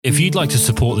If you'd like to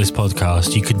support this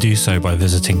podcast, you can do so by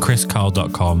visiting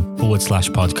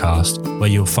kriskarl.com/podcast, where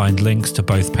you'll find links to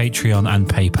both Patreon and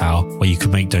PayPal, where you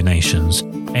can make donations.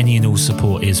 Any and all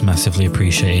support is massively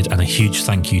appreciated, and a huge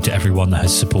thank you to everyone that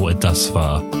has supported thus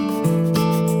far.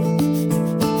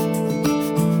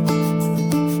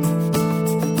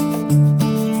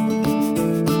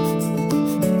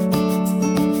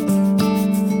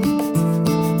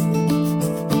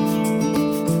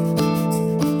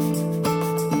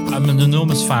 I'm an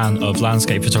enormous fan of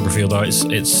landscape photography, although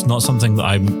it's not something that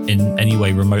I'm in any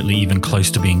way remotely even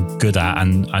close to being good at.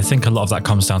 And I think a lot of that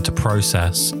comes down to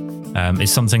process.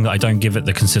 It's something that I don't give it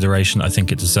the consideration I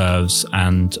think it deserves.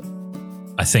 And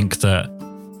I think that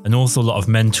an awful lot of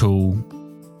mental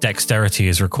dexterity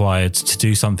is required to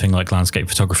do something like landscape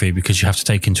photography, because you have to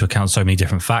take into account so many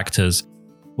different factors.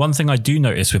 One thing I do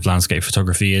notice with landscape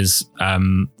photography is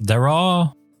there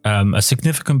are a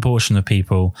significant portion of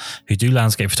people who do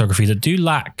landscape photography that do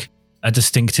lack a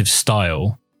distinctive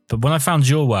style. But when I found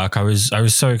your work, I was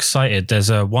so excited.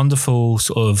 There's a wonderful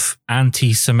sort of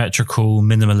anti-symmetrical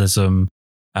minimalism,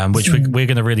 which we're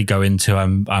going to really go into.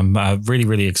 I'm really,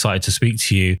 really excited to speak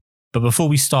to you. But before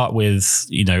we start with,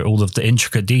 all of the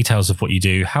intricate details of what you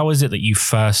do, how is it that you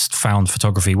first found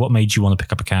photography? What made you want to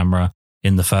pick up a camera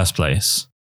in the first place?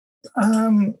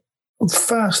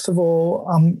 First of all,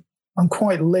 I'm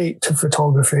quite late to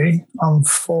photography. I'm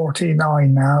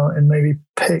 49 now and maybe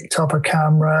picked up a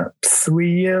camera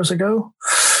 3 years ago.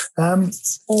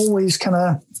 Always kind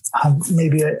of have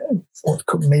maybe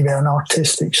an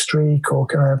artistic streak, or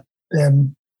kind of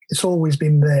it's always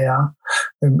been there.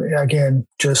 Again,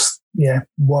 just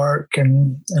work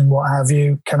and what have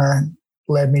you kind of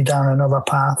led me down another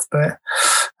path. But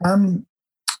I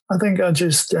think I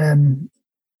just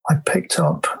I picked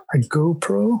up a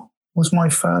GoPro. Was my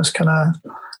first kind of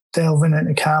delving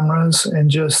into cameras and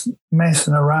just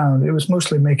messing around. It was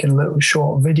mostly making little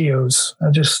short videos. I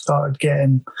just started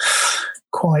getting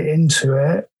quite into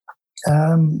it.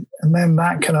 And then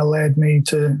that kind of led me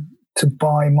to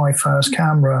buy my first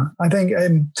camera. I think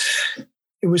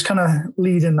it was kind of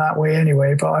leading that way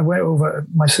anyway, but I went over,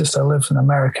 my sister lives in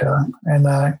America,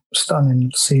 and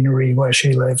stunning scenery where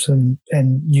she lives in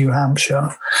New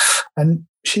Hampshire. And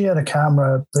she had a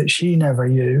camera that she never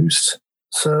used.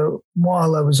 So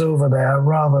while I was over there,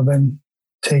 rather than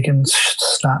taking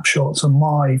snapshots on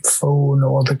my phone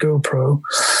or the GoPro,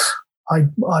 I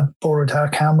borrowed her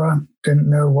camera, didn't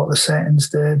know what the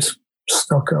settings did,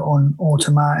 stuck it on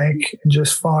automatic and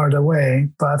just fired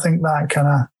away. But I think that kind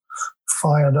of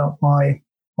fired up my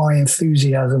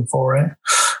enthusiasm for it.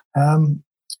 And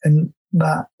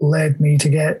that led me to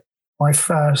get my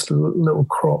first little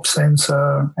crop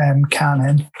sensor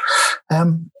Canon,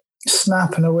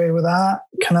 snapping away with that,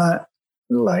 kind of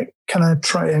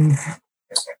trying,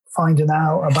 finding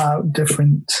out about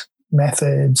different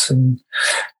methods and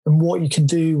what you can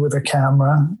do with a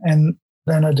camera. And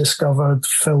then I discovered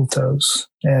filters,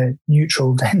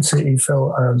 neutral density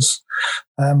filters.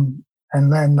 And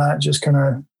then that just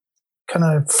kind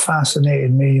of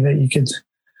fascinated me, that you could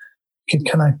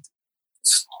kind of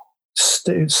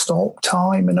stop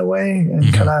time in a way,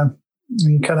 and kind of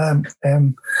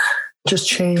just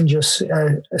change a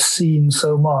scene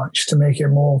so much to make it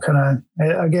more kind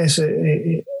of, I guess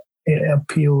it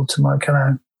appealed to my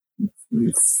kind of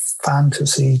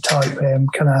fantasy type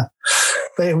kind of,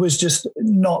 but it was just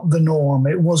not the norm.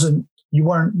 It wasn't, you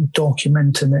weren't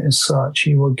documenting it as such,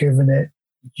 you were giving it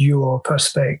your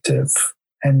perspective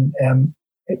and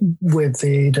with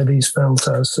the aid of these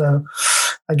filters. So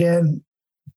again,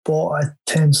 bought a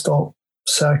 10-stop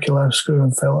circular screw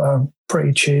and filter,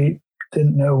 pretty cheap.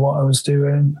 Didn't know what I was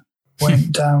doing.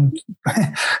 Went down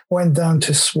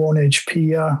to Swanage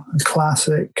Pier, a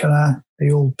classic kind of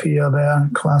the old pier there,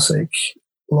 classic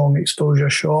long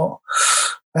exposure shot.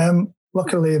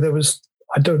 Luckily, there was,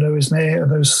 I don't know his name.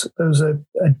 There was a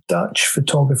Dutch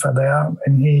photographer there,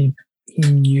 and he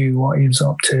knew what he was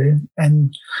up to,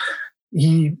 and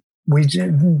we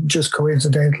didn't just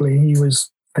coincidentally, he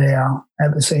was there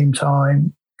at the same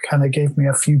time, kind of gave me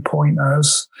a few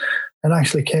pointers, and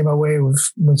actually came away with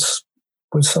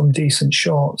some decent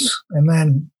shots, and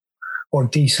then, or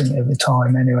decent at the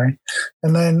time anyway.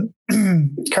 And then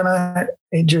kind of,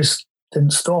 it just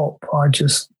didn't stop.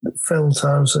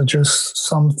 Filters are just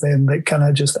something that kind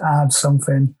of just adds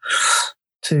something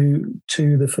to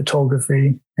the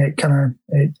photography. It kind of,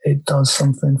 it does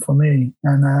something for me.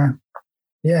 And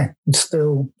it's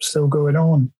still going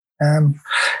on.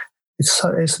 It's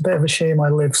a bit of a shame I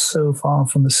live so far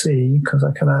from the sea, because I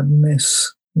kind of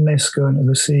miss going to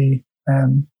the sea.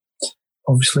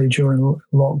 Obviously during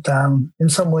lockdown, in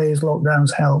some ways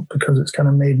lockdown's helped, because it's kind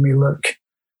of made me look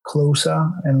closer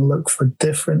and look for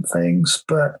different things.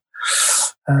 But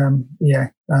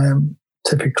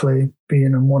typically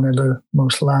being in one of the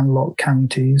most landlocked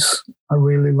counties, I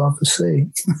really love the sea.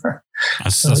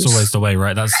 That's always the way,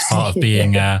 right? That's part of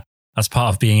being that's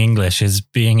part of being English, is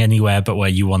being anywhere but where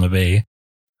you want to be.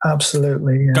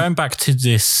 Absolutely. Yeah. Going back to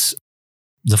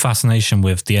the fascination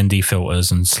with the ND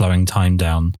filters and slowing time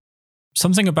down,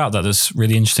 something about that's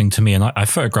really interesting to me, and I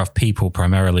photograph people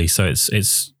primarily, so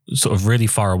it's sort of really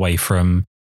far away from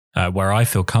where I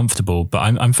feel comfortable. But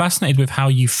I'm fascinated with how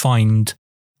you find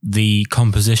the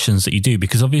compositions that you do,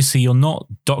 because obviously you're not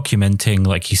documenting,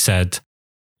 like you said,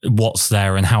 what's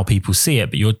there and how people see it,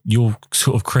 but you're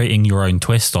sort of creating your own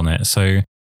twist on it. So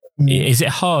is it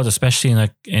hard, especially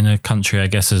in a country, I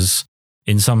guess, as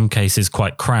in some cases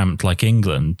quite cramped like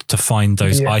England, to find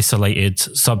those isolated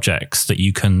subjects that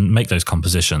you can make those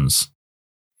compositions?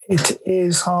 It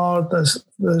is hard.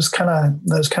 There's kind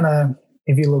of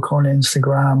if you look on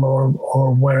Instagram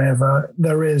or wherever,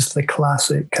 there is the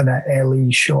classic kind of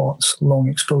LE shots, long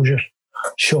exposure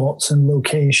shots and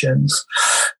locations.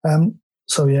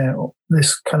 So yeah,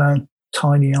 this kind of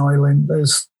tiny island,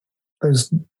 there's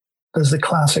the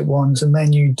classic ones, and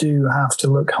then you do have to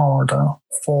look harder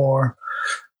for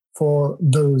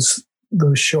those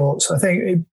shots. I think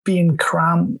it being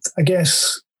cramped, I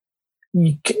guess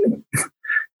you can,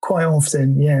 quite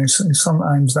often, yes,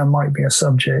 sometimes there might be a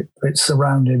subject that's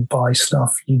surrounded by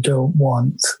stuff you don't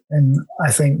want. And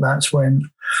I think that's when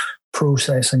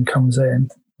processing comes in,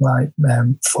 like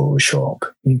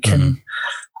Photoshop. You can,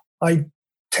 I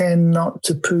tend not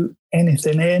to put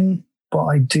anything in, but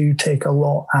I do take a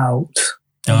lot out.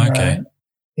 Oh, okay.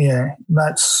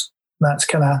 That's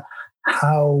kind of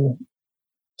how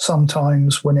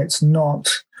sometimes when it's not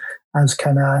as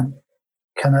kind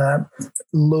of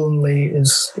lonely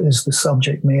as the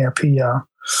subject may appear,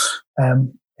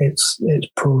 it's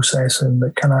processing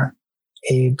that kind of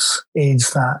aids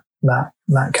that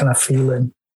kind of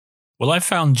feeling. Well, I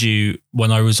found you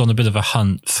when I was on a bit of a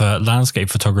hunt for landscape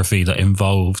photography that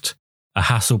involved a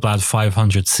Hasselblad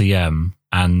 500 cm,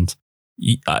 and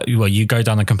you go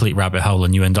down a complete rabbit hole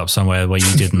and you end up somewhere where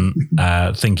you didn't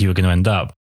think you were going to end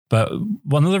up. But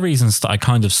one of the reasons that I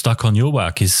kind of stuck on your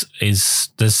work is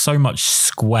there's so much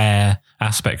square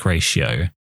aspect ratio.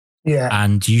 Yeah.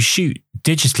 And you shoot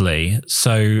digitally.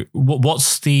 So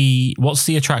what's the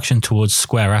attraction towards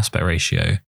square aspect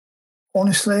ratio?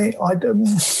 Honestly, I don't.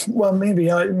 Well, maybe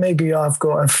I've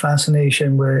got a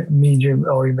fascination with medium,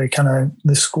 or the kind of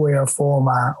the square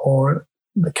format, or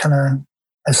the kind of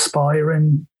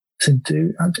aspiring to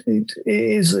do. It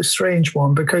is a strange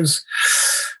one, because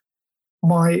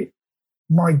my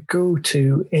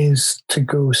go-to is to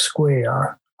go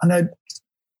square, and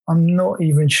I'm not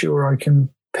even sure I can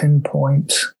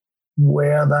pinpoint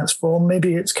where that's from.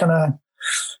 Maybe it's kind of,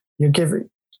 you give it,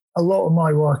 a lot of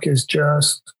my work is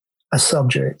just a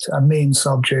subject, a main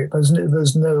subject. There's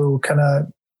no kind of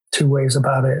two ways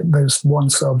about it. There's one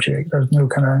subject. There's no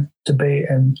kind of debate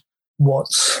in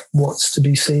what's to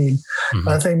be seen. Mm-hmm.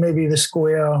 I think maybe the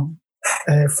square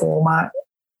format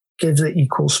gives it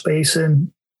equal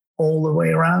spacing all the way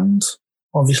around.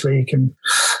 Obviously, you can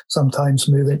sometimes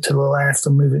move it to the left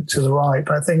and move it to the right,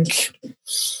 but I think,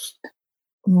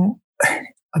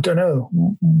 I don't know,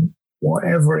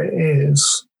 whatever it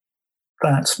is,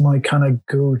 that's my kind of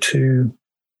go-to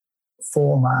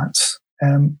format.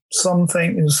 Some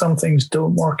things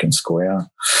don't work in square,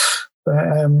 but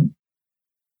I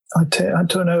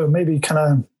don't know, maybe kind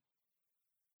of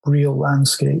real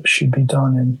landscapes should be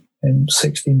done in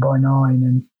 16 by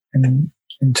 9 and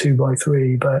in 2 by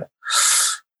 3, but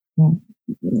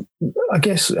I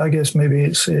guess maybe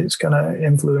it's kind of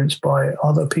influenced by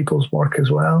other people's work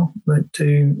as well,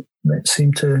 that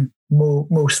seem to,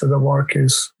 most of the work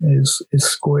is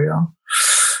square,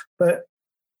 but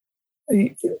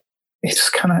it's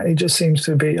kind of, it just seems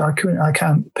to be, I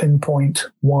can't pinpoint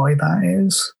why that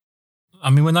is. I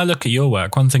mean, when I look at your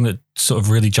work, one thing that sort of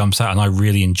really jumps out and I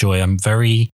really enjoy,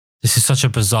 this is such a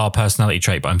bizarre personality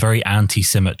trait, but I'm very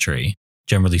anti-symmetry,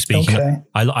 generally speaking. Okay.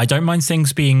 I don't mind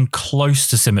things being close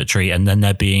to symmetry and then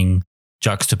there being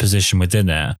juxtaposition within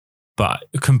it, but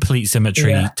complete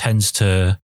symmetry tends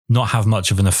to not have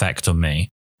much of an effect on me.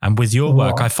 And with your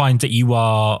work, I find that you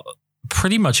are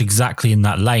pretty much exactly in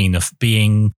that lane of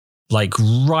being like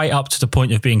right up to the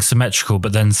point of being symmetrical,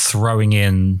 but then throwing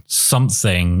in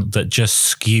something that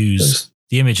just skews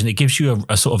the image, and it gives you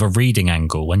a sort of a reading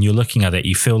angle. When you're looking at it,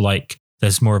 you feel like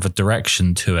there's more of a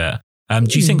direction to it.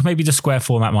 Do you think maybe the square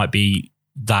format might be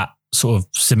that sort of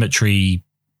symmetry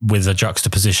with a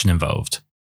juxtaposition involved?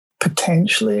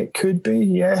 Potentially it could be,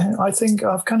 yeah. I think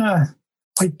I've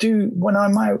I do, when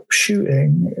I'm out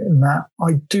shooting in that,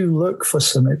 I do look for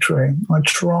symmetry. I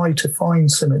try to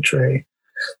find symmetry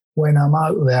when I'm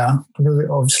out there, because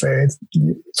obviously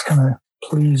it's kind of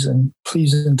pleasing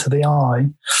to the eye.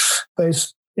 But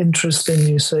it's interesting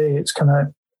you say it's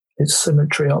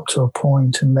symmetry up to a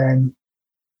point, and then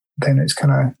it's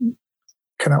kind of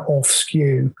off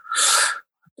skew.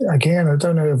 Again, I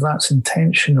don't know if that's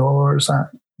intentional, or is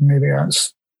that maybe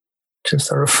that's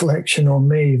just a reflection on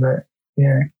me that,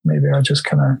 yeah, maybe I just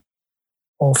kind of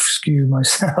off skew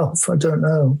myself. I don't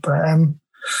know, but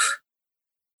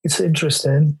it's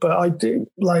interesting. But I do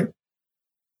like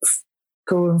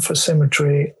going for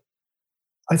symmetry.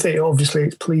 I think obviously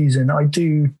it's pleasing. I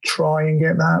do try and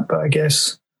get that, but I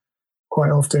guess quite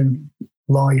often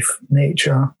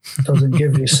nature doesn't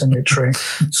give you symmetry.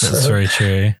 That's very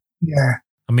true. Yeah.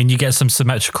 I mean, you get some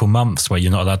symmetrical months where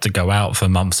you're not allowed to go out for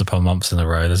months upon months in a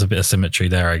row. There's a bit of symmetry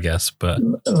there, I guess. But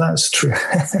that's true.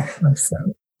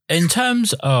 In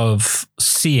terms of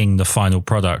seeing the final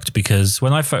product, because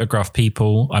when I photograph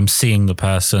people, I'm seeing the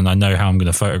person. I know how I'm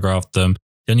going to photograph them.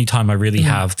 The only time I really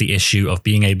have the issue of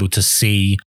being able to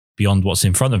see beyond what's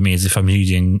in front of me is if I'm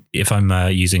using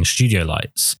studio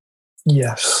lights.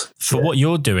 Yes. For what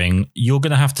you're doing, you're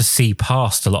going to have to see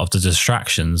past a lot of the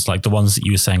distractions, like the ones that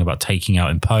you were saying about taking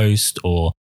out in post,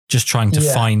 or just trying to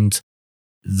find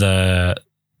the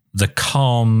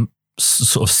calm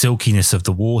sort of silkiness of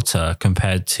the water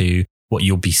compared to what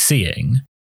you'll be seeing.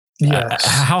 Yes.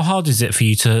 How hard is it for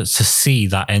you to see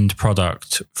that end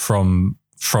product from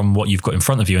what you've got in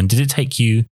front of you? And did it take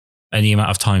you any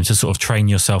amount of time to sort of train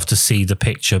yourself to see the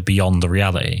picture beyond the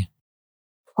reality?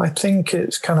 I think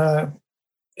it's kind of,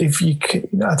 I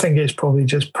think it's probably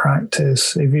just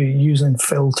practice. If you're using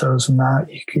filters and that,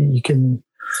 you can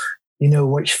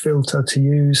which filter to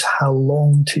use, how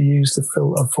long to use the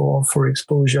filter for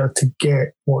exposure to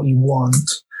get what you want.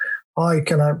 I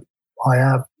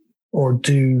have or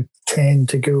do tend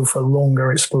to go for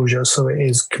longer exposure, so it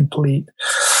is complete.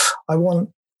 I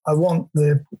want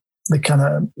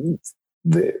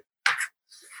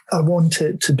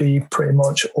it to be pretty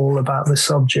much all about the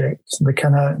subject.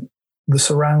 The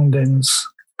surroundings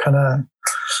are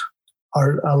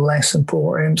less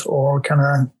important, or kind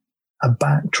of a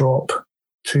backdrop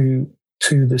to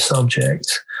the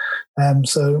subject.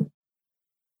 So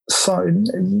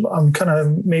I'm kind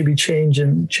of maybe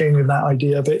changing that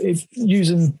idea, but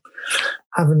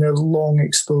having a long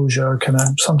exposure,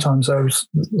 sometimes I was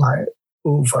like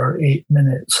over 8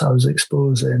 minutes I was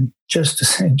exposing just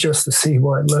to see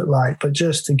what it looked like, but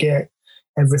just to get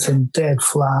everything dead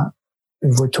flat.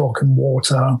 If we're talking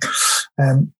water,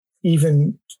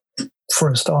 even for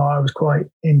a start, I was quite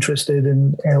interested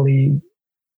in LED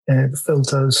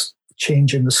filters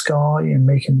changing the sky and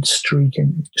making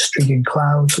streaking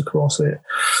clouds across it.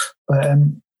 But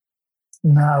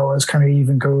now I was kind of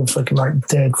even going for like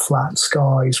dead flat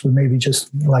skies with maybe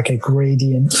just like a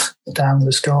gradient down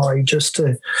the sky, just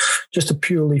to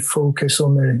purely focus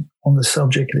on the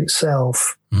subject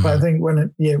itself. Mm-hmm. But I think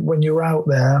when you're out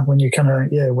there, when you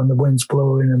when the wind's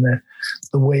blowing and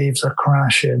the waves are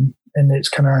crashing, and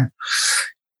it's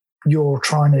you're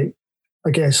trying to,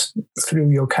 I guess, through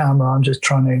your camera, I'm just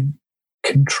trying to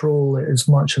control it as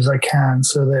much as I can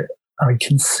so that I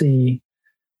can see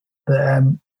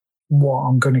that what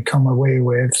I'm going to come away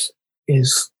with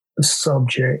is the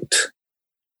subject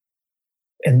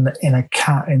I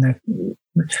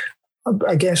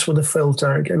guess with a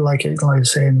filter, like I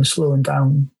say, in the slowing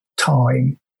down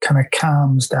time, kind of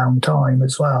calms down time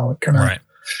as well.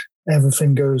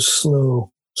 Everything goes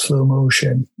slow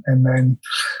motion, and then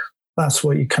that's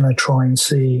what you kind of try and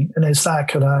see. And it's that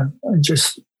kind of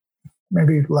just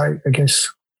maybe like, I guess,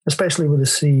 especially with the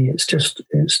sea, it's just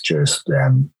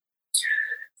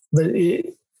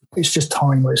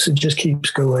timeless. It just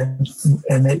keeps going,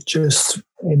 and I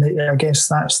guess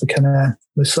that's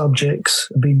the subjects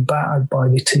being battered by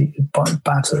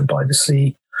the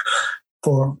sea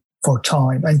for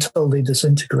time until they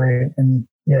disintegrate, and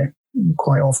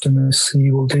quite often the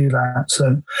sea will do that.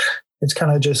 So it's kind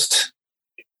of just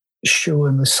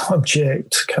showing the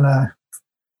subject kind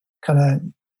of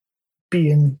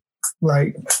being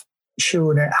like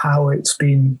showing it how it's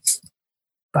been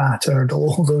battered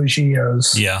all those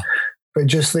years. Yeah. But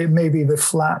just maybe the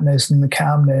flatness and the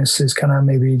calmness is kind of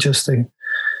maybe just a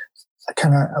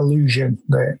kind of illusion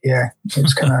that,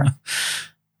 it's kind of.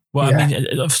 Well, I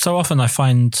mean, so often I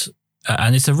find,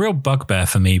 and it's a real bugbear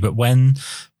for me, but when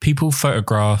people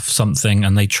photograph something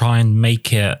and they try and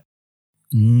make it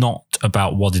not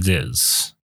about what it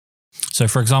is. So,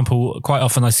 for example, quite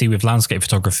often I see with landscape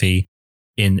photography,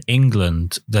 in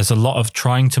England, there's a lot of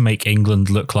trying to make England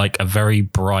look like a very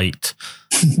bright,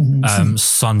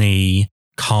 sunny,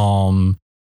 calm,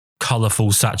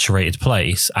 colourful, saturated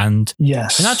place. And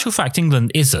yes, in actual fact,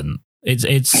 England isn't. It's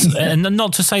and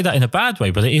not to say that in a bad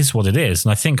way, but it is what it is.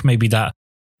 And I think maybe that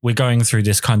we're going through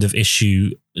this kind of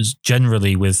issue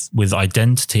generally with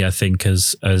identity, I think,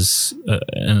 as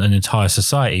an entire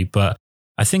society. But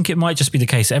I think it might just be the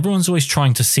case. Everyone's always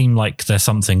trying to seem like they're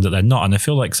something that they're not. And I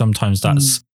feel like sometimes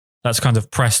that's kind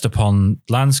of pressed upon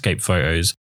landscape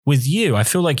photos. With you, I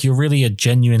feel like you're really a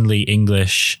genuinely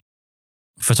English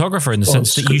photographer in the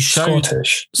sense that you showed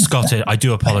Scottish. I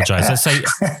do apologize. Let's say,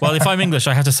 well, if I'm English,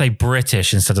 I have to say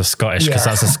British instead of Scottish because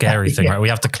that's a scary thing, right? We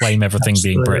have to claim everything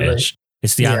being British.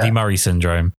 It's the Andy Murray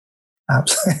syndrome.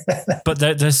 Absolutely. But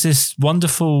there's this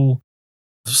wonderful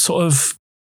sort of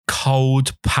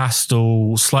cold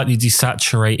pastel, slightly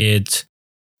desaturated,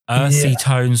 earthy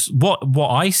tones. What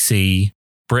I see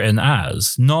Britain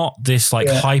as, not this like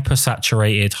hyper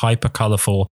saturated, hyper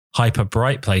colorful, hyper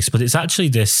bright place, but it's actually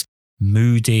this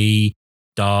moody,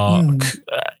 dark,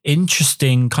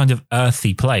 interesting kind of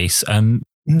earthy place.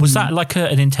 Was that like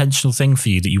an intentional thing for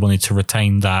you that you wanted to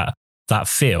retain that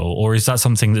feel, or is that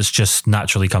something that's just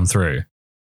naturally come through?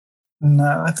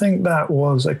 No, I think that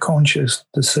was a conscious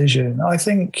decision. I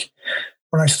think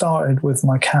when I started with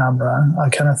my camera, I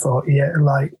kind of thought,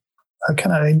 I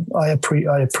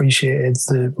appreciated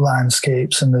the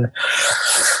landscapes and the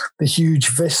huge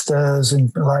vistas,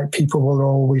 and like people were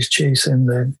always chasing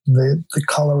the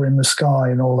color in the sky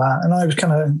and all that. And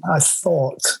I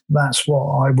thought that's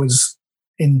what I was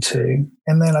into.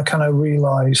 And then I kind of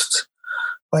realized,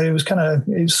 but it was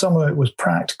some of it was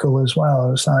practical as well.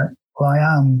 I was like,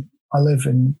 well, I live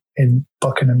in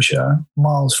Buckinghamshire,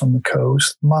 miles from the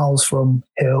coast, miles from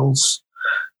hills,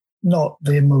 not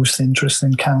the most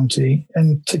interesting county.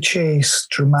 And to chase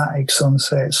dramatic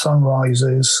sunsets,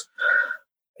 sunrises,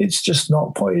 it's just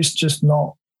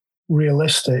not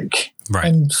realistic. Right.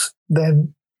 And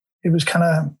then it was kind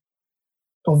of,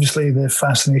 obviously the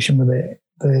fascination with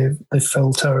the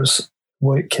filters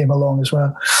came along as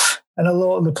well. And a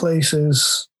lot of the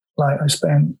places, like I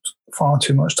spent far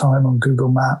too much time on Google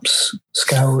Maps,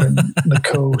 scouring the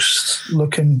coast,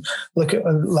 look at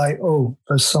like,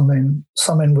 there's something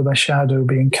with a shadow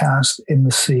being cast in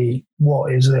the sea.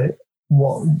 What is it?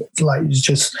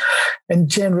 And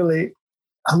generally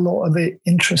a lot of the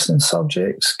interesting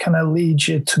subjects kind of lead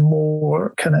you to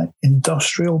more kind of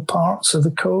industrial parts of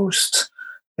the coast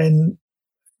and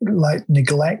like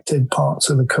neglected parts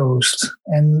of the coast.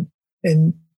 And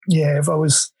it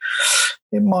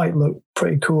might look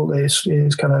pretty cool. It's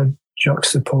kind of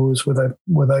juxtaposed with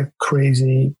a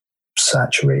crazy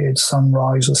saturated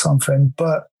sunrise or something.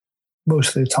 But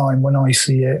most of the time when I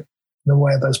see it, the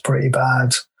weather's pretty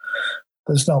bad.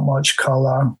 There's not much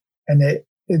color, and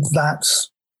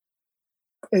that's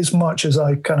as much as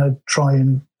I kind of try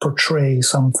and portray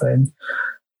something.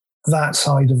 That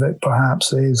side of it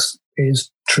perhaps is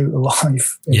true to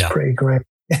life. It's pretty great.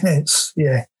 And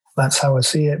that's how I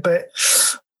see it. But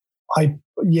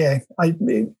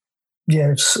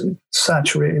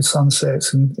saturated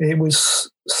sunsets, and it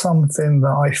was something that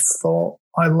I thought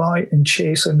I liked, and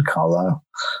chasing color.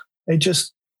 It's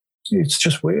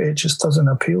just weird. It just doesn't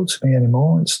appeal to me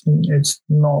anymore. It's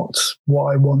not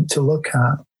what I want to look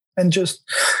at. And just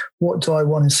what do I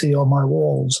want to see on my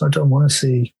walls? I don't want to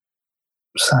see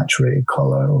saturated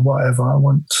color or whatever. I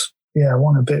want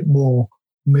a bit more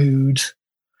mood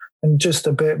and just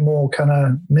a bit more kind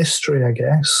of mystery, I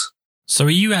guess. So are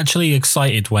you actually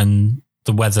excited when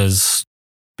the weather's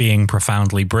being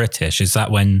profoundly British? Is that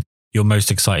when you're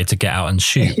most excited to get out and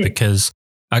shoot? Because,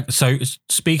 so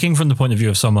speaking from the point of view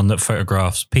of someone that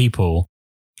photographs people,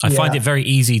 I find it very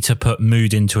easy to put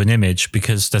mood into an image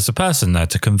because there's a person there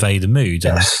to convey the mood.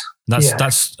 Yes. And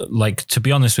that's like, to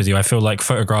be honest with you, I feel like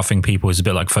photographing people is a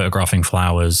bit like photographing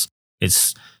flowers.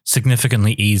 It's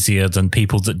significantly easier than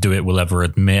people that do it will ever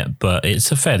admit, but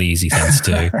it's a fairly easy thing to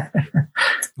do.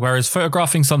 Whereas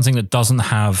photographing something that doesn't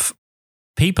have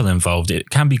people involved,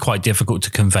 it can be quite difficult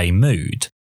to convey mood.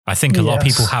 I think a lot of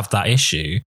people have that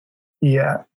issue.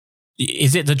 Yeah.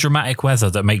 Is it the dramatic weather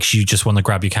that makes you just want to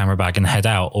grab your camera bag and head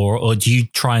out, or do you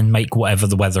try and make whatever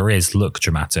the weather is look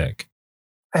dramatic?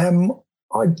 I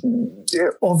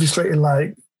obviously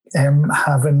like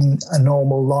having a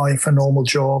normal life, a normal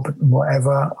job, and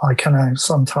whatever. I kind of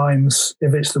sometimes,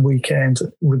 if it's the weekend,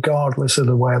 regardless of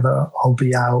the weather, I'll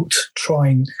be out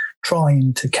trying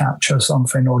to capture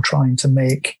something or trying to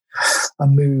make a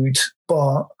mood.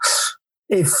 But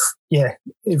if I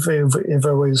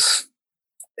was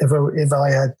if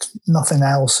I had nothing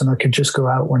else and I could just go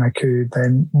out when I could,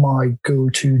 then my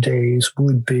go-to days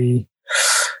would be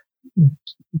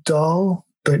dull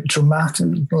but dramatic.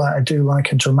 Like, I do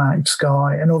like a dramatic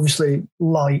sky, and obviously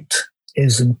light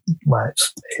isn't, well,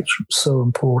 it's so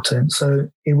important.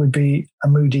 So it would be a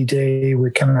moody day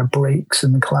with kind of breaks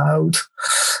in the clouds,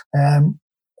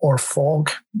 or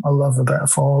fog. I love a bit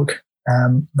of fog.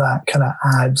 That kind of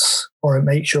adds, or it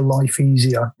makes your life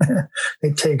easier.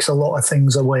 It takes a lot of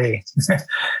things away.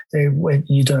 When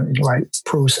you don't like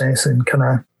processing,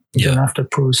 you don't have to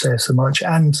process so much.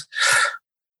 And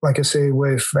like I say,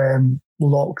 with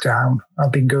lockdown,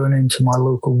 I've been going into my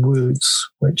local woods,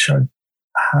 which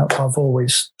I've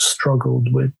always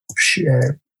struggled with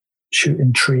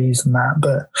shooting trees and that.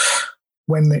 But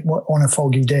on a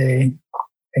foggy day,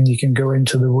 and you can go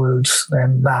into the woods,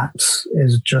 then that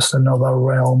is just another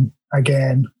realm.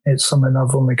 Again, it's something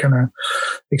I've only kind of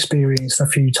experienced a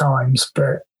few times,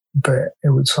 but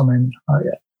it was something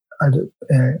I'd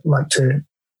like to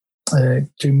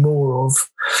do more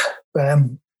of.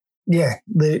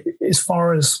 As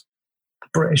far as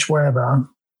British weather,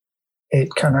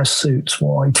 it kind of suits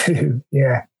what I do.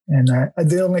 Yeah, and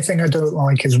the only thing I don't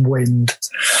like is wind.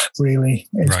 Really,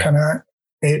 it's kind of.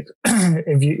 If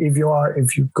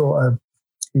you've got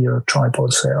your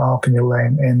tripod set up and you're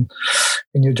laying in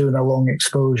and you're doing a long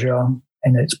exposure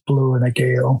and it's blowing a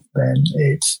gale, then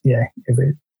it's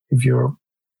if your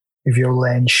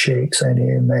lens shakes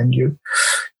any, and then you've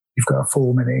got a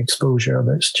 4-minute exposure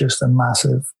that's just a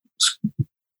massive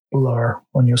blur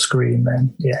on your screen,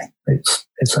 then it's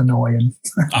annoying.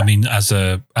 I mean, as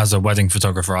a wedding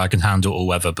photographer, I can handle all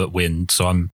weather but wind, so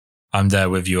I'm there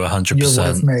with you 100%. You're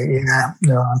with me, yeah.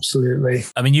 No, absolutely.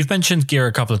 I mean, you've mentioned gear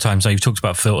a couple of times. Now you've talked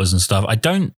about filters and stuff. I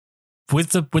don't,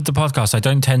 with the podcast, I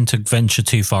don't tend to venture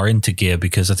too far into gear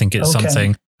because I think it's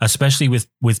something, especially with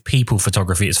people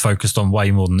photography, it's focused on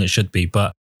way more than it should be.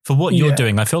 But for what you're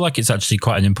doing, I feel like it's actually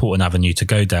quite an important avenue to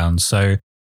go down. So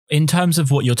in terms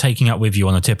of what you're taking out with you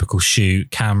on a typical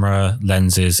shoot, camera,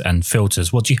 lenses and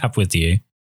filters, what do you have with you?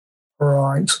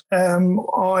 Right.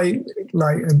 My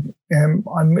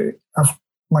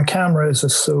camera is a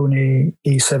Sony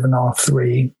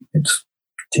E7R3. It's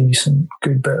decent,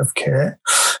 good bit of kit.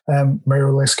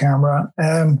 Mirrorless camera.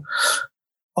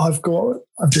 I've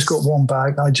just got one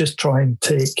bag. I just try and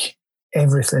take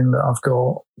everything that I've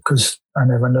got because I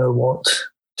never know what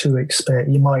to expect.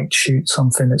 You might shoot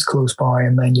something that's close by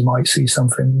and then you might see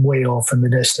something way off in the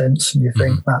distance and you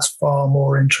think that's far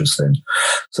more interesting.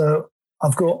 So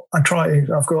I've got a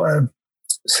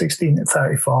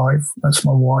 16-35. That's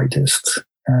my widest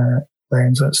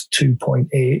lens. That's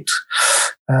 2.8.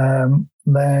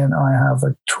 Then I have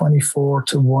a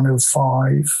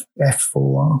 24-105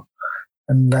 f4,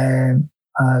 and then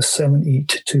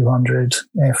 70-200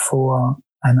 f4.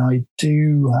 And I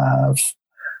do have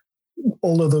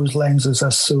all of those lenses are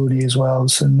Sony as well,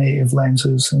 so native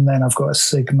lenses. And then I've got a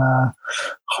Sigma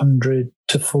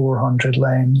 100-400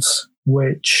 lens,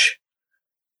 which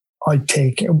I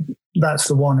take. That's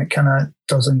the one that kind of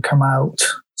doesn't come out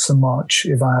so much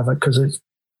if I have it, because it's,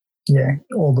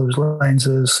 all those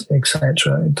lenses,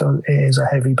 etc. It is a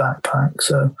heavy backpack.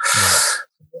 So,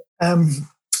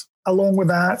 along with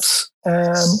that,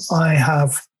 I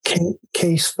have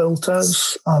case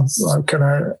filters. A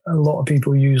lot of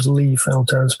people use Lee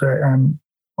filters, but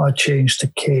I changed to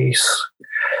case,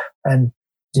 and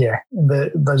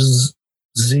there's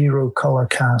zero color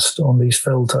cast on these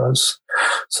filters.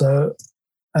 So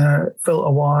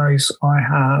filter wise, I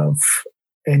have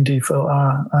ND filter.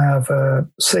 I have a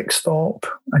 6-stop,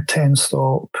 a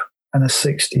 10-stop, and a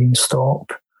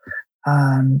 16-stop,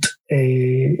 and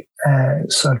a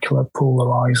circular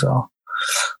polarizer.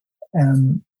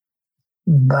 And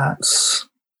that's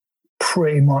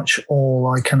pretty much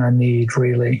all I kind of need,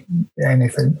 really.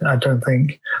 Anything, I don't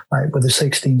think, like with a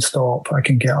 16-stop, I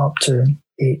can get up to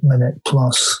 8-minute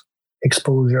plus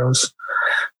exposures,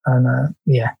 and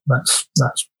that's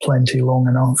plenty long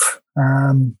enough.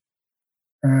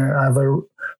 I have a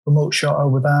remote shutter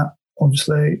with that,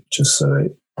 obviously, just so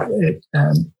it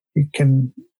you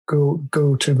can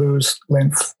go to those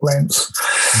lengths.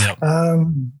 Yep.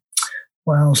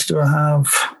 What else do I have?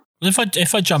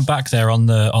 If I jump back there on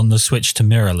the switch to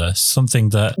mirrorless, something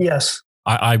that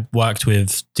I worked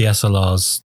with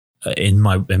DSLRs in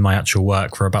my actual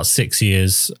work for about 6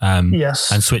 years,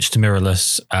 and switched to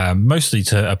mirrorless mostly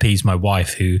to appease my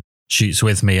wife, who shoots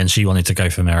with me, and she wanted to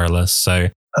go for mirrorless. So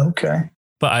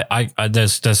but I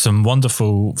there's some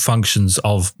wonderful functions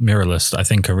of mirrorless that I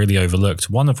think are really overlooked.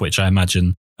 One of which I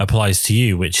imagine applies to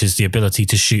you, which is the ability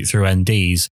to shoot through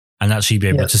NDs and actually be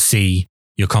able to see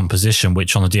your composition,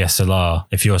 which on a DSLR,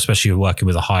 if you're especially working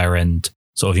with a higher end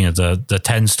sort of, the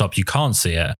 10 stop, you can't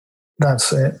see it.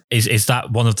 That's it. Is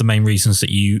that one of the main reasons that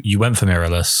you went for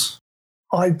mirrorless?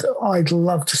 I'd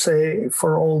love to say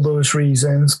for all those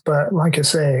reasons, but like I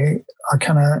say, I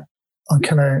kind of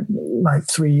like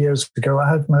 3 years ago, I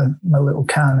had my little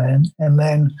Canon, and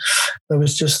then there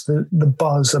was just the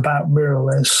buzz about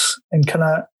mirrorless, and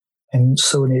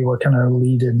Sony were kind of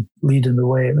leading the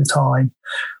way at the time.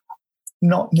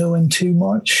 Not knowing too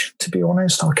much, to be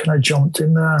honest, I kind of jumped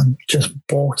in there and just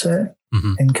bought it,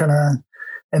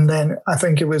 and then I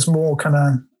think it was more kind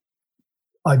of,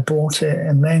 I bought it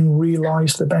and then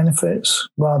realized the benefits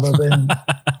rather than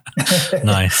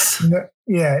nice.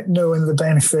 Knowing the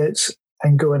benefits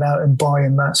and going out and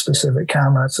buying that specific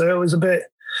camera. So it was a bit,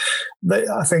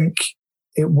 I think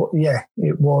it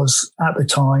was at the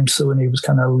time, Sony was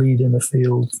kind of leading the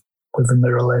field with the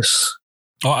mirrorless.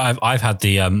 Oh, I've had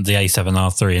the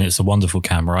A7R III, and it's a wonderful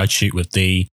camera. I shoot with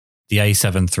the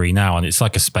A7 III now, and it's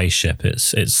like a spaceship.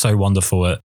 It's so wonderful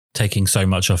at taking so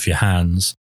much off your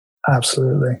hands.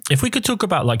 Absolutely. If we could talk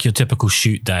about like your typical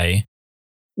shoot day.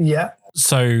 Yeah.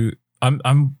 So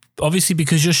I'm obviously,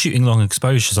 because you're shooting long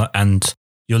exposures and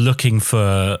you're looking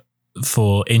for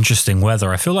interesting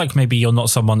weather, I feel like maybe you're not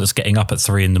someone that's getting up at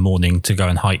 3 a.m. to go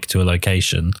and hike to a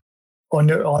location. Oh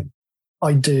no,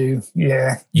 I do.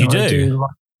 Yeah. You do?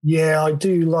 I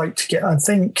do like to get, I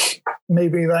think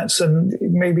maybe that's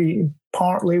maybe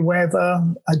partly weather.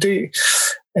 I do,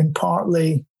 and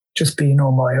partly just being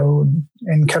on my own,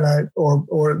 and kind of,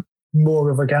 or more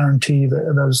of a guarantee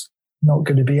that there's not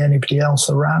going to be anybody else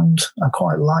around. I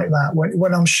quite like that.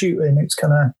 When I'm shooting, I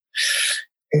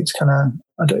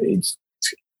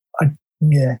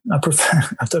prefer,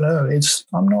 I don't know,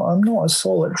 I'm not a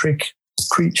solitary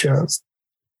creature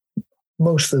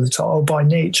most of the time, or by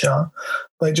nature,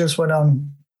 but just when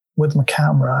I'm with my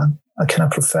camera, I kind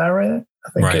of prefer it. I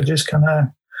think I just kind of,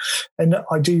 and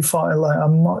I do find like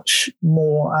I'm much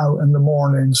more out in the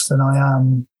mornings than I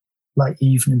am like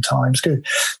evening times. Good,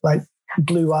 like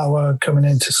blue hour coming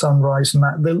into sunrise, and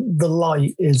that the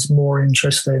light is more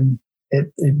interesting at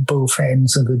both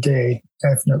ends of the day,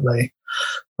 definitely.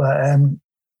 But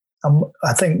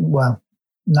I think, well,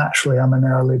 naturally I'm an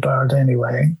early bird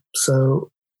anyway, so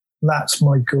that's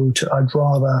my go-to.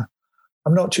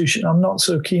 I'm not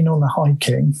so keen on the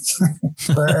hiking,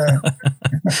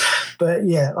 but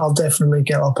yeah, I'll definitely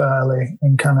get up early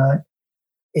and kind of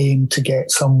aim to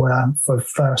get somewhere for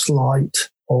first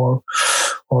light or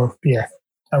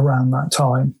around that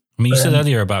time. I mean, you said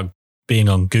earlier about being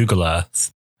on Google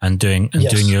Earth and doing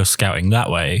your scouting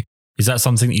that way. Is that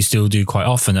something that you still do quite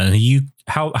often? And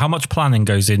how much planning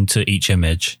goes into each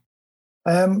image?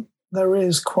 There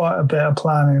is quite a bit of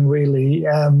planning, really.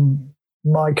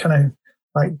 My kind of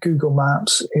like Google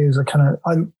Maps is a kind of,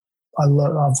 I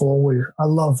love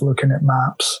looking at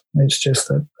maps. It's just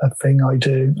a thing I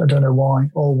do. I don't know why.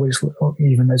 Always,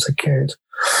 even as a kid.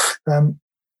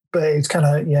 But it's kind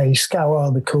of, you scour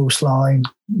the coastline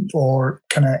or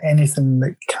kind of anything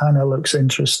that kind of looks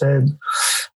interesting.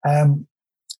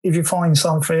 If you find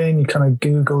something, you kind of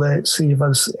Google it, see if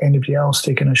there's anybody else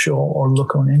taking a shot, or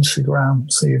look on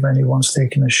Instagram, see if anyone's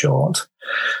taking a shot.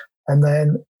 And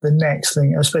then the next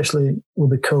thing, especially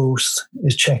with the coast,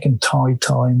 is checking tide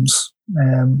times,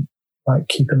 like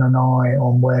keeping an eye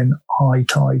on when high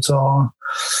tides are.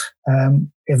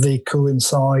 If they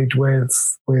coincide with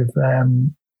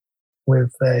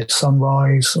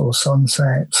sunrise or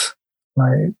sunset,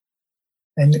 right?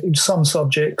 And some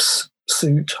subjects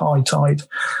suit high tide,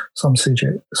 some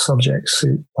subjects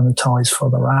suit when the tide's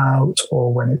further out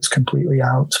or when it's completely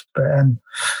out. But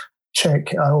I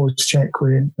always check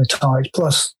with the tide.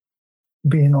 Plus,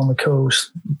 being on the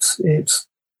coast, it's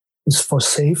for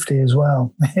safety as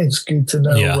well. It's good to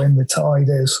know when the tide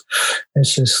is.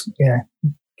 It's just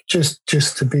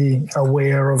to be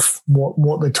aware of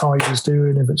what the tide is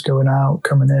doing, if it's going out,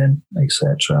 coming in,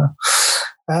 etc.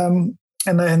 And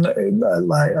then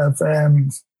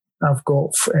I've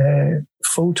got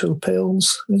photo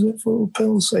pills. Is it photo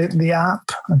pills? The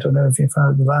app. I don't know if you've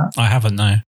heard of that. I haven't.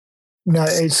 No,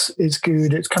 it's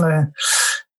good. It kind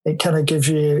of gives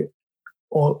you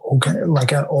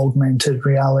like an augmented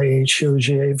reality. It shows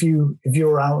you if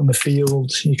you're out in the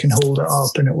field, you can hold it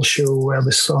up and it will show where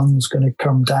the sun's going to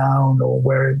come down or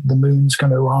where the moon's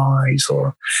going to rise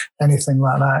or anything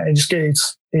like that.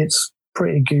 It's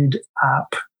pretty good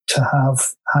app to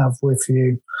have with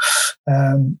you,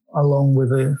 along with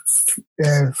the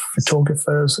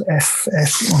photographers. I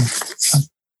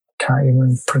can't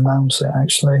even pronounce it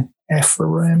actually.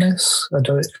 Ephemeris.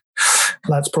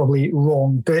 That's probably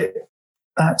wrong, but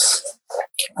that's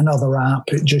another app.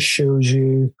 It just shows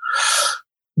you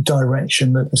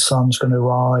direction that the sun's going to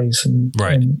rise and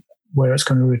where it's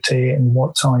going to rotate and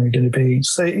what time you're going to be.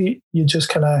 So you just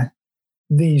kind of,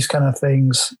 these kind of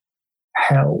things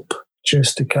help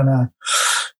just to kind of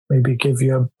maybe give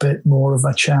you a bit more of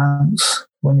a chance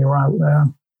when you're out there.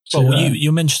 Well,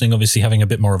 you're mentioning obviously having a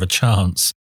bit more of a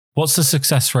chance. What's the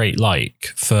success rate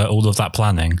like for all of that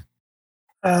planning?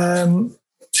 Do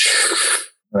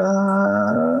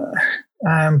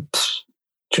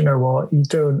you know what? You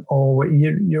don't always.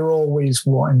 You're always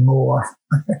wanting more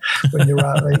when you're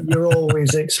out there. You're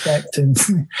always expecting.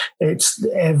 It's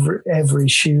every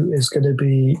shoot is going to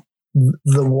be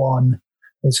the one.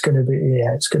 It's going to be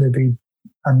It's going to be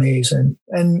amazing.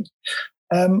 And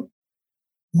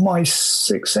my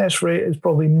success rate is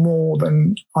probably more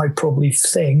than I probably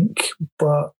think,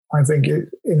 but I think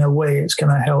in a way it's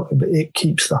going to help. It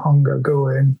keeps the hunger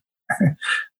going.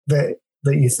 that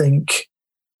you think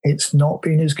it's not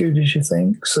been as good as you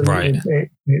think. So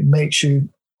it makes you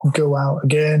go out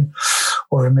again,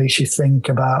 or it makes you think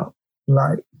about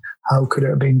like, how could it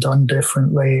have been done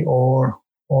differently, or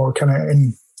kind of,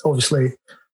 and obviously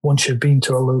once you've been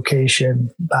to a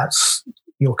location, that's,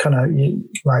 you're kind of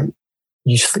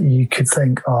you could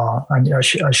think, I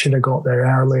should have got there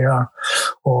earlier,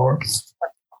 or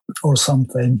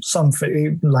something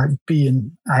like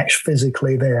being actually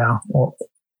physically there, or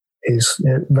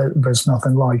there's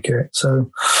nothing like it.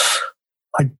 So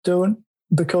I don't,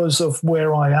 because of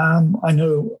where I am, I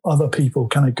know other people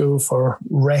kind of go for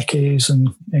recce's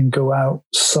and go out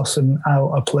sussing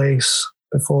out a place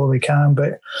before they can,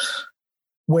 but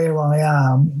where I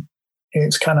am,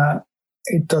 it's kind of,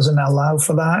 it doesn't allow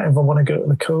for that if I want to go to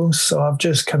the coast. So I've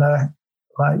just kind of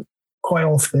like, quite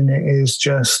often it is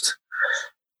just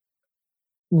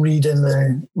reading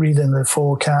the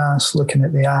forecast, looking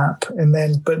at the app, and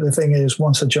then. But the thing is,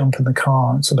 once I jump in the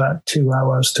car, it's about 2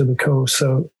 hours to the coast,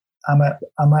 so I'm at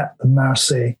the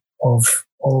mercy of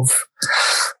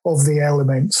the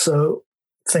elements. So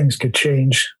things could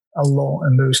change a lot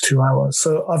in those 2 hours.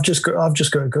 So I've just got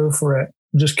to go for it.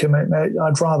 Just commit.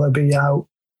 I'd rather be out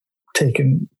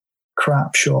taking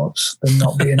crap shots than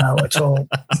not being out at all.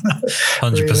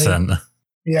 100%.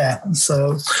 Yeah,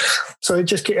 so it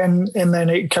just and then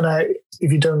it kind of,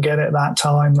 if you don't get it that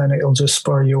time, then it'll just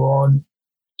spur you on.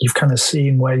 You've kind of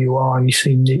seen where you are. You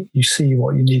see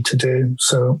what you need to do.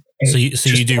 So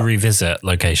you do revisit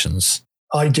locations.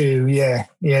 I do, yeah.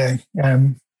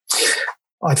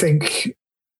 I think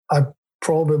I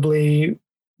probably,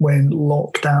 when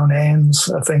lockdown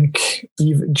ends, I think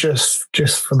even just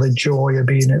for the joy of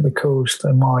being at the coast,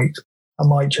 I might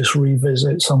just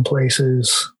revisit some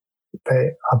places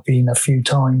that I've been a few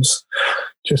times,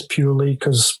 just purely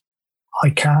because I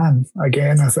can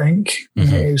again. I think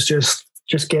it's just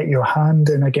get your hand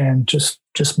in again, just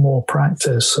more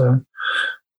practice. So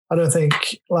I don't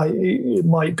think, like, it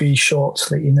might be shots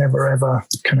that you never ever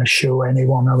kind of show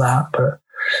anyone of that, but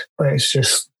it's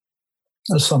just,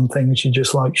 there's some things you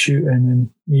just like shooting, and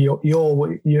you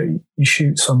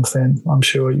shoot something. I'm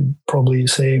sure you probably the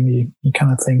same. You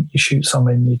kind of think you shoot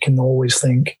something, you can always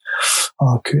think,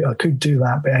 I could do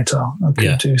that better. I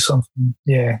could do something.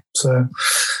 Yeah. So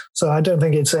I don't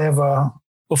think it's ever.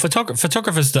 Well,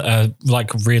 photographers that are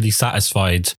like really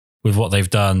satisfied with what they've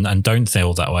done and don't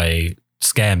feel that way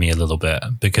scare me a little bit,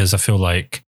 because I feel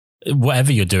like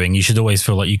whatever you're doing, you should always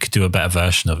feel like you could do a better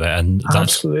version of it. And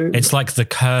absolutely, it's like the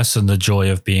curse and the joy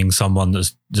of being someone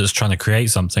that's trying to create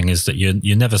something, is that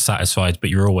you're never satisfied, but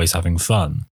you're always having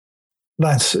fun.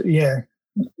 That's yeah.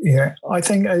 I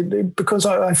think because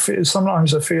I feel,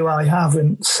 sometimes I feel I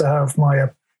haven't served my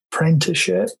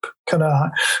apprenticeship. Kind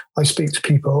of, I speak to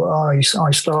people. I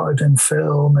started in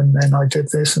film and then I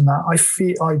did this and that. I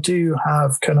feel I do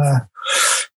have kind of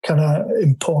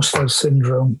imposter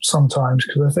syndrome sometimes,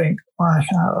 because I think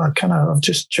I've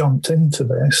just jumped into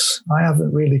this. I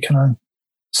haven't really kind of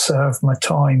served my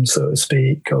time, so to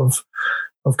speak, of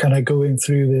kind of going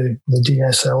through the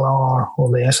DSLR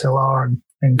or the SLR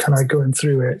and kind of going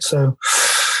through it. So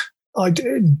I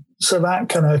did. So that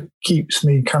kind of keeps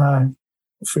me kind of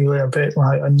feeling a bit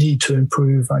like I need to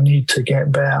improve. I need to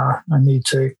get better. I need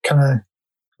to kind of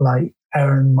like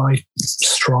earn my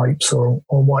stripes or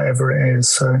whatever it is.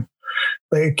 So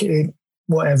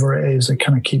whatever it is, it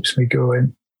kind of keeps me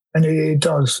going. And it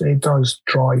does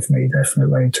drive me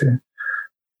definitely to,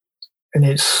 and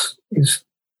it's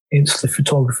the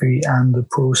photography and the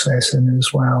processing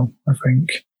as well, I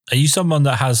think. Are you someone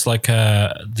that has like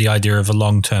the idea of a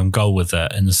long-term goal with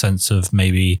it, in the sense of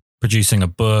maybe producing a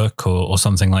book or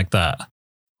something like that?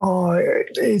 Oh,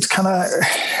 it's kind of,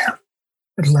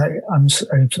 like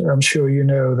I'm sure you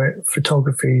know that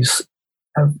photography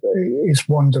is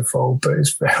wonderful, but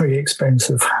it's very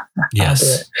expensive.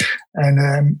 Yes.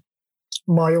 And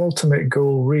my ultimate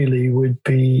goal really would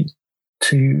be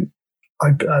to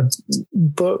a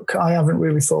book I haven't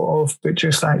really thought of, but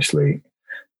just actually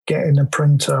getting a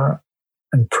printer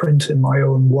and printing my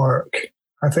own work.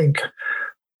 I think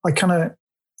it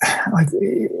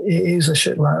is a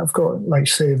shit. Like I've got, like,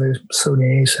 say, the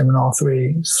Sony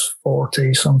A7R3, it's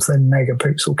 40 something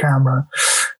megapixel camera,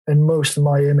 and most of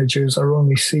my images are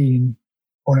only seen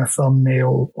on a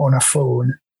thumbnail on a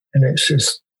phone, and it's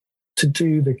just, to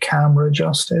do the camera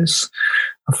justice,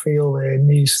 I feel it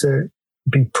needs to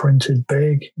be printed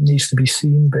big, it needs to be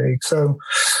seen big. So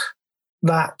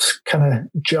that kind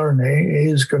of journey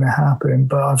is going to happen,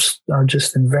 but I've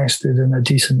just invested in a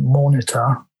decent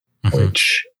monitor,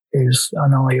 which is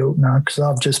an eye-opener, because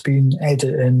I've just been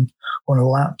editing on a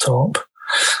laptop.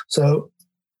 So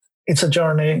it's a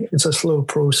journey, it's a slow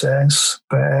process,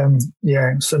 but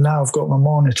so now I've got my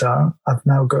monitor, I've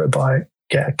now got to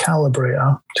get a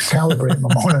calibrator to calibrate my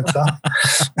monitor.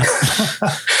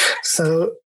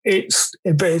 So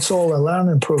it's all a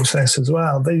learning process as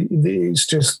well. It's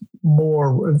just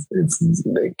more, it's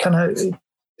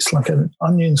like an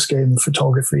onion skin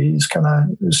photography.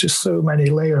 There's just so many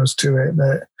layers to it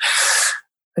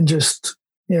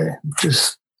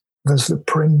there's the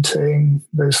printing,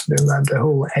 there's the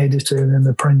whole editing and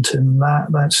the printing.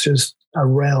 That's just a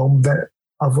realm that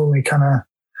I've only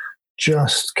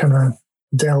just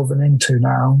delving into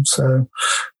now. So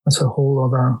that's a whole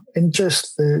other, and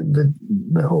just the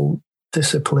whole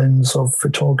disciplines of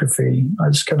photography.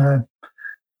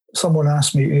 Someone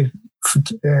asked me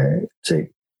to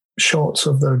take shots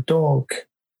of their dog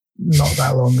not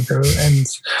that long ago, and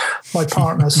my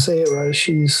partner Sarah,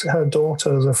 her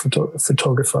daughter is a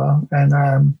photographer, and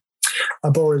I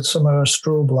borrowed some of her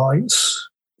strobe lights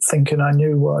thinking I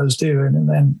knew what I was doing, and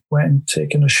then went and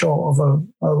taken a shot of a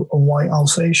white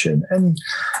Alsatian. And do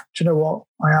you know what?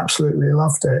 I absolutely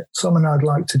loved it. Something I'd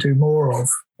like to do more of.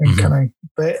 And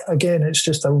but again, it's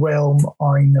just a realm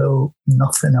I know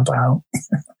nothing about.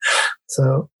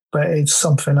 But it's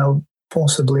something I'll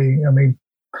possibly,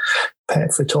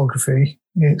 pet photography.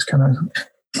 It's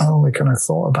I only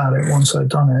thought about it once I'd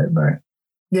done it, but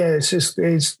yeah,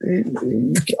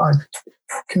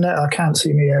 I can't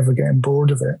see me ever getting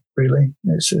bored of it, really.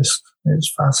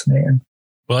 It's fascinating.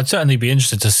 Well, I'd certainly be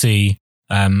interested to see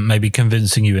maybe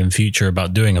convincing you in future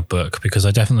about doing a book, because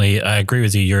I agree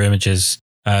with you. Your images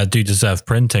do deserve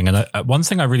printing. And one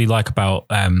thing I really like about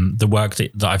the work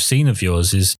that I've seen of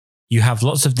yours is you have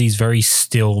lots of these very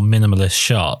still minimalist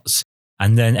shots.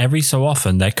 And then every so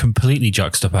often they're completely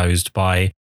juxtaposed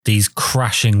by these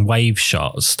crashing wave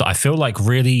shots that I feel like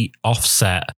really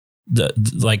offset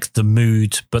the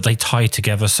mood, but they tie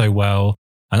together so well.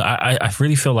 And I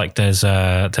really feel like there's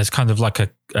kind of like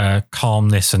a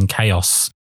calmness and chaos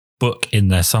book in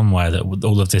there somewhere that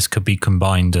all of this could be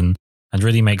combined and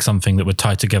really make something that would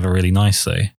tie together really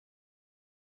nicely.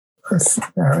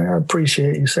 I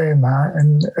appreciate you saying that.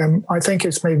 And I think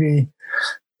it's maybe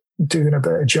doing a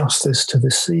bit of justice to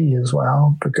the sea as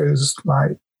well, because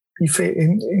like you feel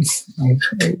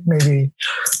maybe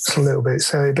it's a little bit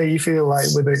silly, but you feel like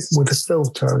with the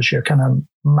filters, you're kind of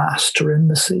mastering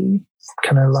the sea,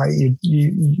 kind of like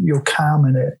you're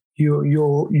calming it.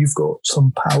 You've got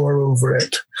some power over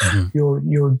it. Mm-hmm.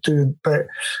 You're doing, but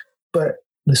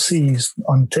the sea's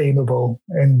untamable,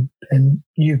 and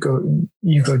you go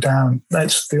down.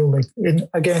 That's the only. And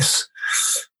I guess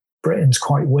Britain's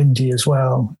quite windy as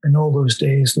well. In all those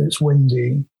days that it's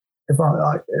windy, if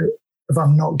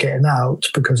I'm not getting out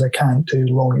because I can't do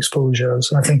long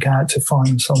exposures, I think I had to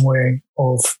find some way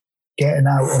of getting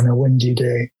out on a windy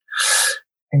day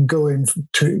and going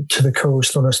to the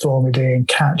coast on a stormy day and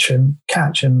catching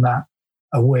that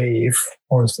a wave,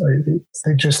 or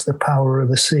just the power of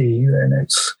the sea. And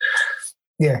it's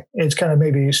kind of,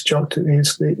 maybe it's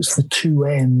the two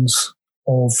ends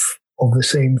of the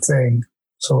same thing,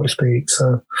 so to speak.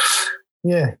 So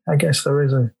yeah, I guess there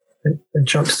is a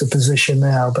juxtaposition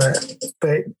there,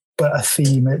 but a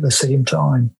theme at the same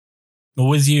time. Well,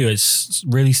 with you, it's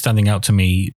really standing out to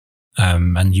me,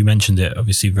 and you mentioned it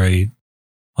obviously very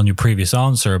on your previous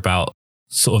answer about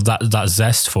sort of that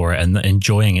zest for it and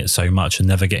enjoying it so much and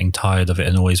never getting tired of it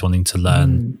and always wanting to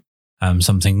learn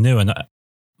something new. And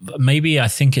maybe I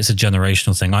think it's a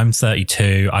generational thing. I'm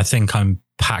 32. I think I'm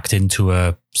packed into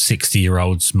a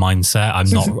 60-year-old's mindset.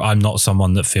 I'm not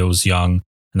someone that feels young,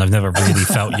 and I've never really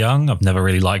felt young. I've never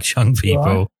really liked young people.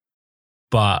 Right.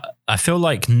 But I feel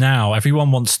like now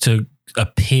everyone wants to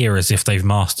appear as if they've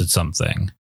mastered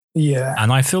something. Yeah.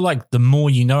 And I feel like the more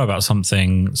you know about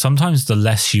something, sometimes the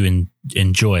less you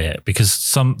enjoy it, because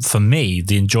for me,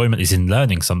 the enjoyment is in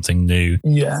learning something new,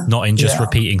 not in just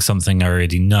repeating something I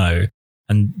already know.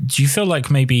 And do you feel like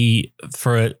maybe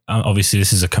obviously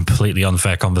this is a completely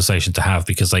unfair conversation to have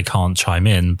because they can't chime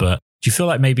in, but do you feel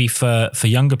like maybe for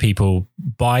younger people,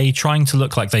 by trying to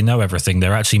look like they know everything,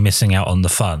 they're actually missing out on the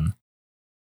fun?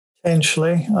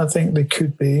 Potentially, I think they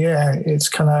could be. Yeah, it's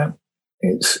kind of,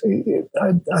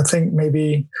 I think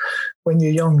maybe when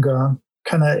you're younger,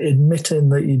 kind of admitting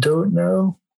that you don't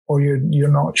know or you're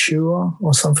not sure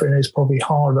or something is probably a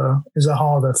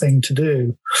harder thing to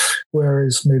do.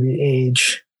 Whereas maybe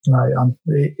age,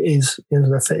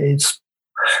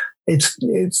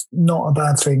 it's not a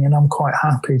bad thing, and I'm quite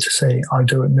happy to say I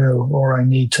don't know or I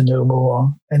need to know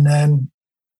more, and then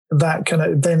that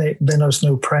then there's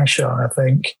no pressure. I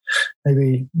think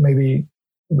maybe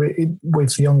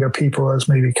with younger people as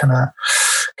maybe kind of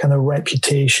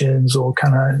reputations or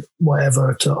kind of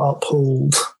whatever to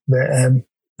uphold that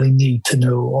they need to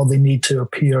know or they need to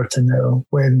appear to know,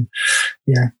 when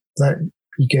that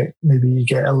you get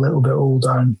a little bit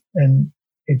older and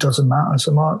it doesn't matter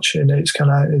so much, and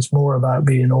it's more about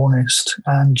being honest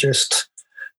and just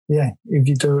if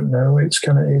you don't know, it's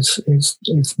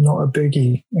not a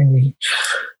biggie in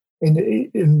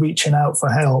reaching out for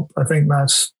help. I think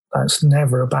that's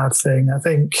never a bad thing. I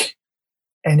think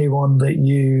anyone that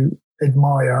you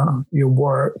admire your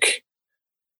work,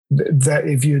 that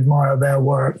if you admire their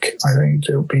work, I think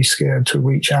don't be scared to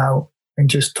reach out and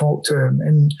just talk to them.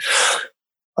 And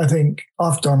I think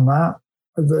I've done that.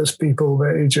 There's people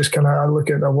that just I look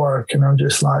at their work and I'm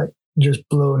just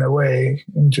blown away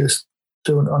and just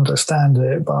don't understand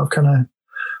it, but I've kind of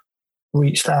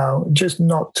reached out, just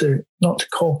not to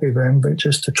copy them, but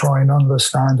just to try and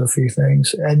understand a few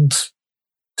things. And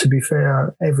to be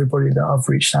fair, everybody that I've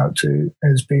reached out to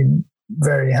has been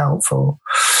very helpful,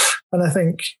 and I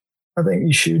think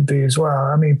you should be as well.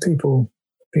 I mean, people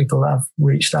have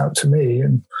reached out to me,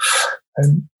 and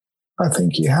I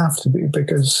think you have to be,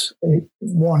 because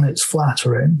it's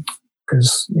flattering,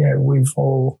 because we've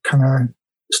all kind of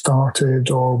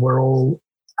started, or we're all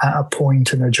at a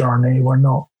point in a journey.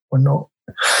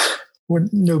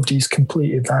 Nobody's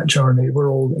completed that journey. We're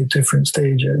all at different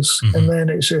stages. Mm-hmm. And then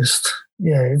it's just,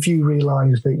 if you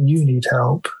realize that you need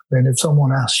help, then if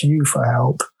someone asks you for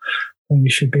help, then you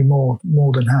should be more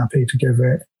than happy to give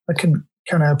it. I can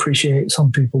kind of appreciate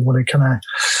some people when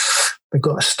they've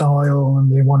got a style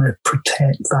and they want to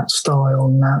protect that style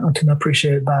and that. I can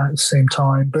appreciate that at the same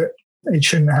time, but it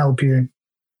shouldn't help you.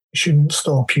 It shouldn't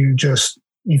stop you just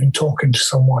even talking to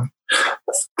someone.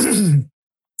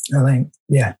 I think,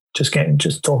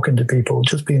 just talking to people,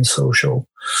 just being social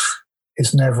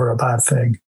is never a bad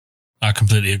thing. I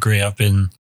completely agree. I've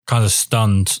been kind of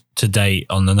stunned to date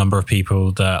on the number of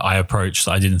people that I approached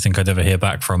that I didn't think I'd ever hear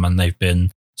back from, and they've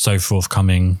been so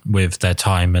forthcoming with their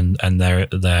time and their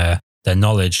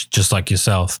knowledge, just like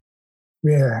yourself.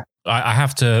 Yeah. I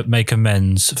have to make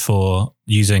amends for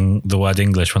using the word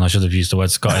English when I should have used the word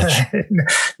Scottish.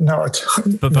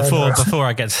 But before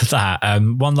I get to that,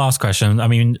 one last question. I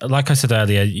mean, like I said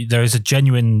earlier, there is a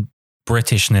genuine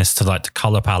Britishness to like the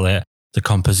color palette, the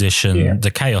composition,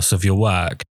 the chaos of your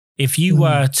work. If you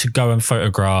were to go and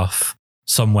photograph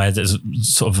somewhere that's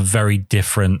sort of a very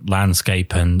different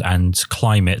landscape and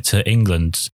climate to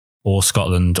England or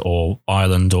Scotland or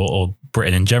Ireland or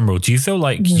Britain in general, do you feel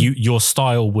like your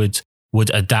style would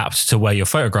adapt to where you're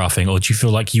photographing, or do you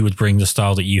feel like you would bring the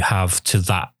style that you have to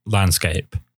that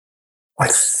landscape? I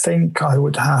think I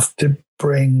would have to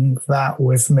bring that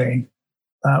with me.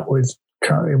 That would,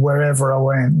 wherever I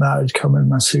went, that would come in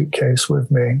my suitcase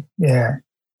with me. Yeah,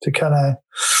 to kind of,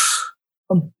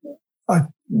 I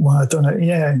don't know.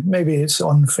 Yeah, maybe it's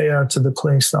unfair to the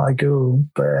place that I go,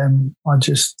 but I'd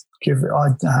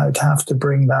have to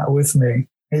bring that with me.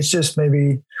 It's just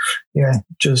maybe,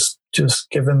 just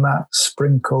giving that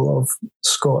sprinkle of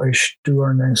Scottish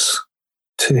dourness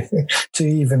to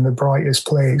even the brightest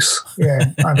place.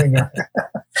 Yeah,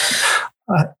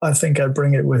 I think I'd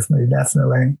bring it with me,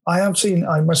 definitely. I've seen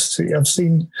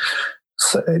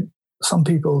some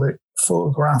people that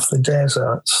photograph the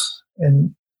deserts,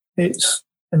 and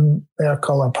their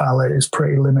color palette is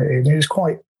pretty limited. It's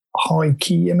quite high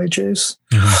key images,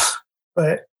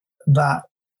 but that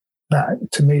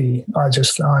to me, I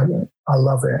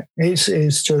love it.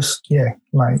 It's just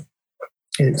like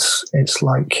it's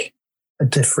like a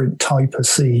different type of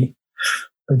sea,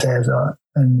 the desert,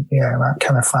 and that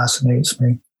kind of fascinates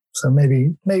me. So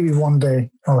maybe one day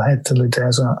I'll head to the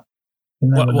desert.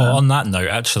 Well, on that note,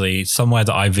 actually, somewhere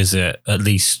that I visit at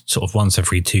least sort of once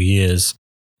every 2 years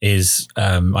is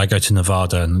I go to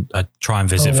Nevada and I try and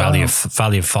visit Valley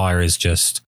of Fire. Is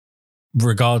just,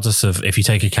 regardless of if you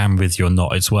take a camera with you or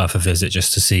not, it's worth a visit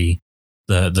just to see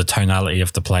the tonality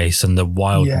of the place and the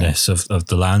wildness of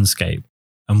the landscape.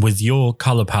 And with your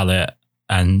color palette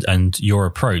and your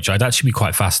approach, I'd actually be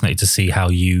quite fascinated to see how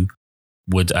you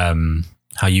would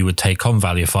take on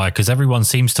Valley of Fire, because everyone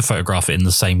seems to photograph it in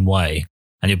the same way,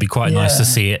 and it'd be quite nice to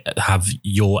see it have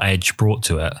your edge brought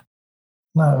to it.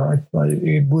 No,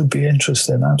 it would be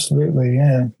interesting. Absolutely.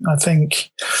 Yeah. I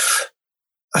think,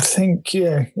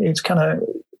 it's kind of,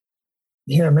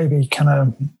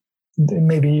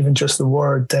 maybe even just the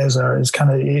word desert is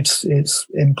kind of, it's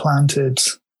implanted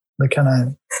the kind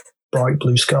of bright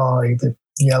blue sky, the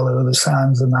yellow, the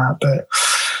sands and that. But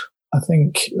I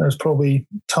think there's probably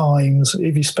times,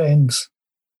 if you spend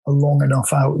long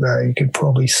enough out there, you could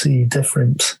probably see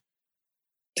difference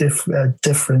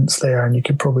there, and you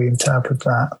could probably interpret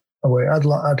that away. I'd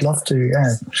love to.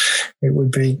 Yeah, it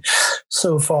would be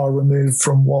so far removed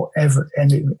from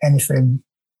anything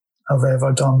I've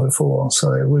ever done before,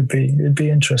 so it'd be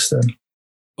interesting.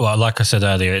 Well, like I said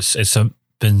earlier, it's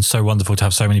been so wonderful to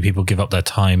have so many people give up their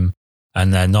time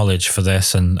and their knowledge for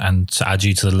this, and to add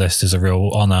you to the list is a real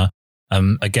honor.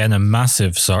 Again, a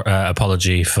massive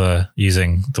apology for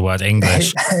using the word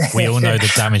English. We all know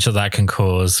the damage that can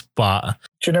cause, but...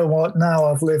 Do you know what? Now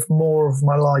I've lived more of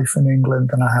my life in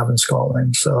England than I have in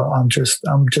Scotland, so I'm just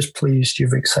pleased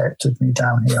you've accepted me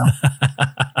down here.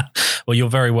 Well, you're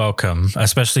very welcome,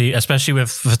 especially with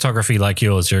photography like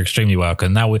yours. You're extremely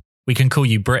welcome. Now we can call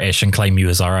you British and claim you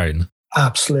as our own.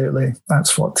 Absolutely.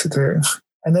 That's what to do.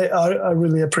 And I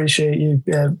really appreciate you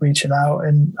reaching out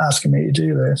and asking me to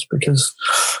do this, because,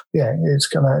 it's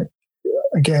kind of,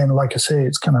 again, like I say,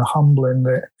 it's kind of humbling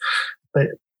that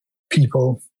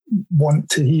people want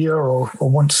to hear or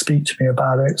want to speak to me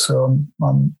about it. So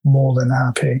I'm more than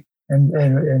happy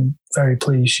and very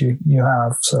pleased you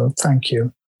have. So thank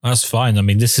you. That's fine. I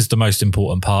mean, this is the most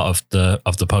important part of the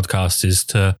podcast, is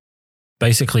to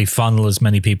basically funnel as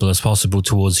many people as possible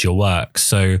towards your work.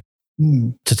 So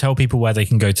to tell people where they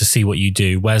can go to see what you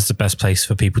do, where's the best place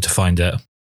for people to find it?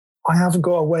 I haven't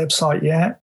got a website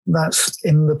yet. That's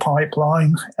in the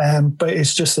pipeline, but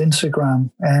it's just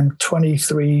Instagram.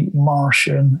 23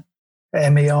 Martian,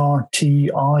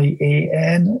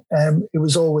 Martian. It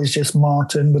was always just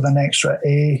Martin with an extra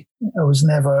A. I was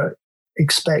never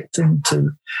expecting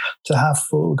to have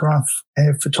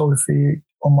photography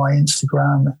on my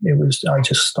Instagram. I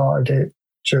just started it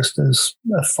just as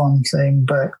a fun thing,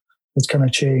 but it's kind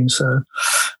of changed. So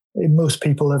most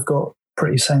people have got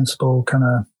pretty sensible kind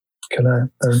of their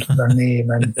name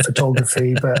and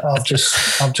photography, but I've just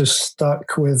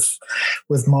stuck with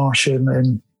Martian,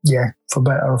 and for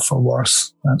better or for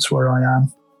worse, that's where I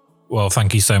am. Well,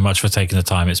 thank you so much for taking the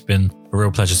time. It's been a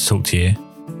real pleasure to talk to you.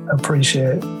 I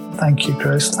appreciate it. Thank you,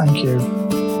 Kris. Thank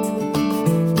you.